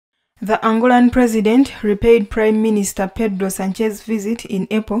The Angolan president repaid Prime Minister Pedro Sanchez's visit in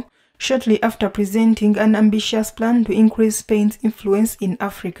April, shortly after presenting an ambitious plan to increase Spain's influence in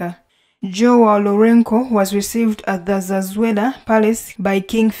Africa. João Lourenço was received at the Zazuela Palace by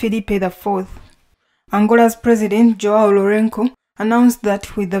King Felipe IV. Angola's President João Lourenço announced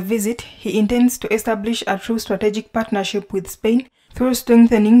that with the visit, he intends to establish a true strategic partnership with Spain through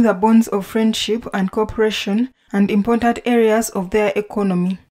strengthening the bonds of friendship and cooperation and important areas of their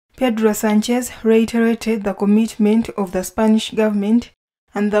economy. Pedro Sanchez reiterated the commitment of the Spanish government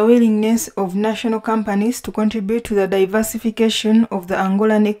and the willingness of national companies to contribute to the diversification of the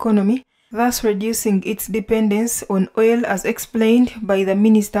Angolan economy, thus reducing its dependence on oil, as explained by the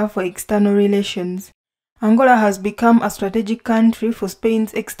Minister for External Relations. Angola has become a strategic country for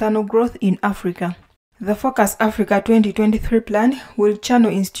Spain's external growth in Africa. The Focus Africa 2023 plan will channel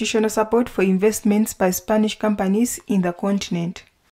institutional support for investments by Spanish companies in the continent.